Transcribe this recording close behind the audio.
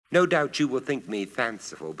No doubt you will think me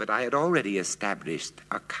fanciful, but I had already established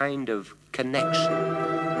a kind of connection.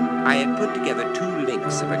 I had put together two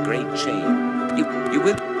links of a great chain.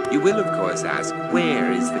 You will of course ask,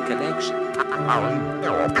 where is the connection?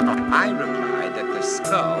 I replied that the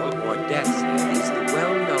skull or death's head is the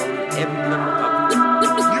well-known emblem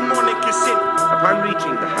of Mnemonic Ascent. Upon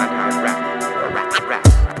reaching the hut,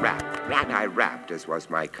 I rapped, as was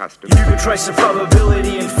my custom. You can trace the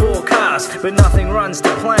probability and forecast, but nothing runs to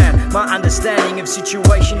plan. My understanding of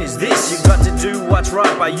situation is this: you've got to do what's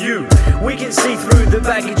right by you. We can see through the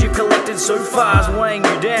baggage you've collected so far, is weighing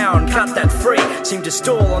you down. Cut that free. Seem to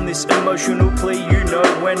stall on this emotional plea. You know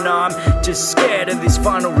when I'm just scared of this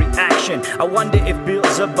final reaction. I wonder if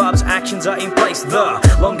Beelzebub's actions are in place.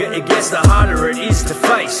 The longer it gets, the harder it is to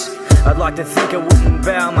face. I'd like to think I wouldn't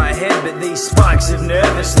bow my head, but these spikes of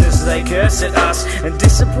nervousness, they curse at us. And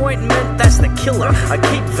disappointment, that's the killer. I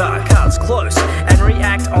keep the cards close and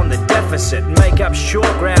react on the deficit. Make up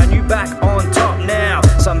short ground, you back on top now.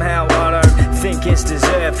 Somehow I don't think it's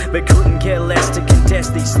deserved, but couldn't care less to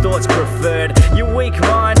contest these thoughts preferred. Your weak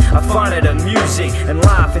mind, I find it amusing and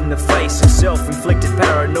laugh in the face of self-inflicted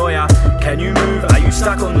paranoia. Can you move? Are you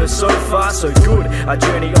stuck on the sofa? So good, I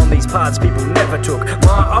journey on these paths people never took.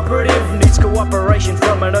 My operative needs cooperation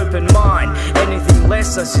from an open mind. Anything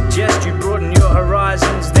less, I suggest you broaden your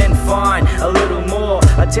horizons, then find a little more.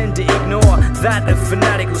 I tend to ignore that a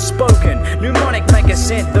fanatic was spoken. Mnemonic make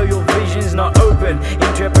Ascent, though your vision's not open.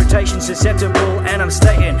 Interpretation susceptible, and I'm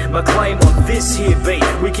stating my claim on this here beat.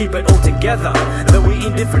 We keep it all together, though we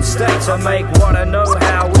in different states. I make what I know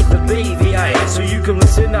how with the BVA, so you can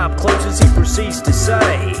listen up close as he proceeds to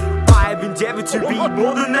say. I've endeavored to be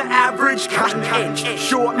more than the average cutting edge,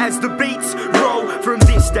 sure as the beats roll. From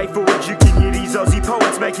this day forward you can hear these Aussie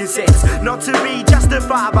poets making sense, not to be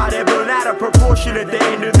justified by their blown out of proportion. At the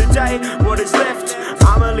end of the day, what is left?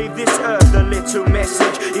 I'ma leave this earth a little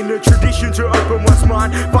message in the tradition to open one's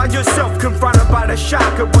mind. Find yourself confronted by the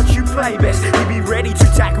shark of what you play best. You be ready to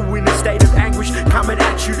tackle in a state of anguish coming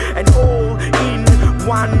at you, and all in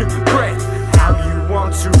one breath. How you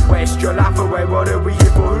want to waste your life away? What are we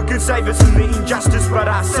here for? Who can save us from the injustice but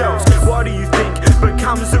ourselves? What do you think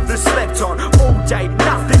becomes of the slept on? All day,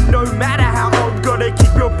 nothing, no matter how old. Gotta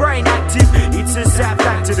keep your brain active. It's a sad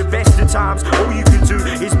fact, to the best of times all you can do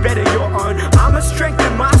is better your own. I'ma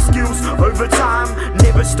strengthen my skills over time,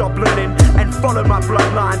 never stop learning and follow my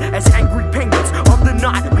bloodline. As angry penguins of the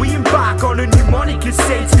night, we embark on a mnemonic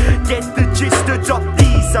ascent. Get the gist, adopt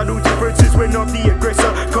these subtle differences. We're not the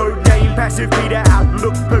aggressor, code name passive Peter,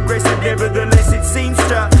 outlook progressive. Nevertheless it seems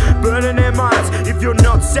to burn in their minds. If you're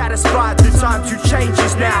not satisfied, the time to change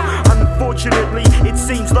is now. Unfortunately it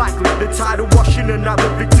seems likely the tide of washing another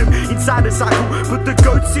victim inside a cycle, but the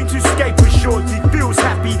goat seems to escape with short. He feels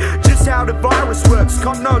happy, just how the virus works.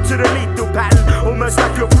 Cotton on to the lethal pattern, almost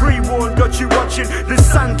like you're pre-warned. Got you watching the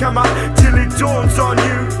sun come up till it dawns on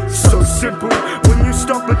you. So simple, when you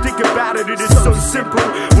stop and think about it, it is so simple.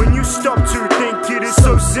 When you stop to think, it is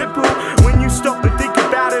so simple. When you stop and think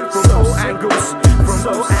about it from all angles, from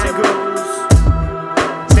all angles.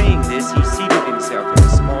 Saying this, he seated himself at a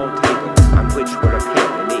small table on which were a pen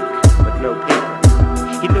and ink, but no paper.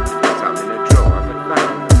 He looked for some in a drawer, but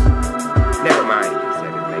found none. Never mind, he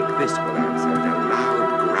said at length, this will answer. And a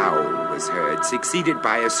loud growl was heard, succeeded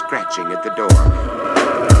by a scratching at the door.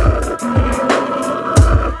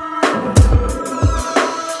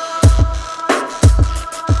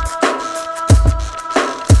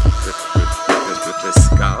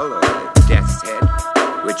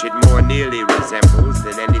 Which it more nearly resembles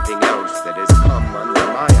than anything else that has come under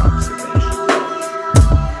my observation.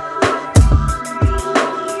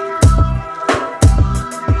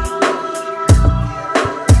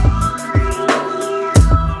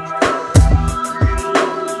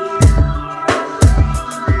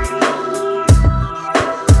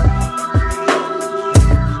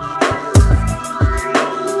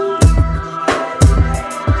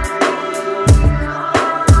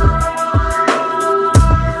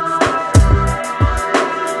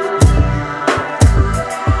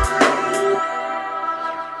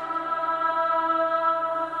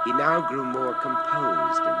 He now grew more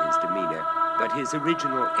composed in his demeanor, but his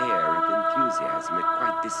original air of enthusiasm had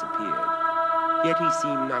quite disappeared. Yet he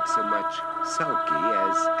seemed not so much sulky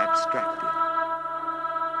as abstracted.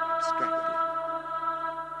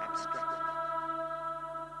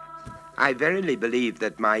 I verily believe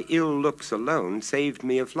that my ill looks alone saved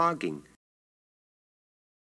me a flogging.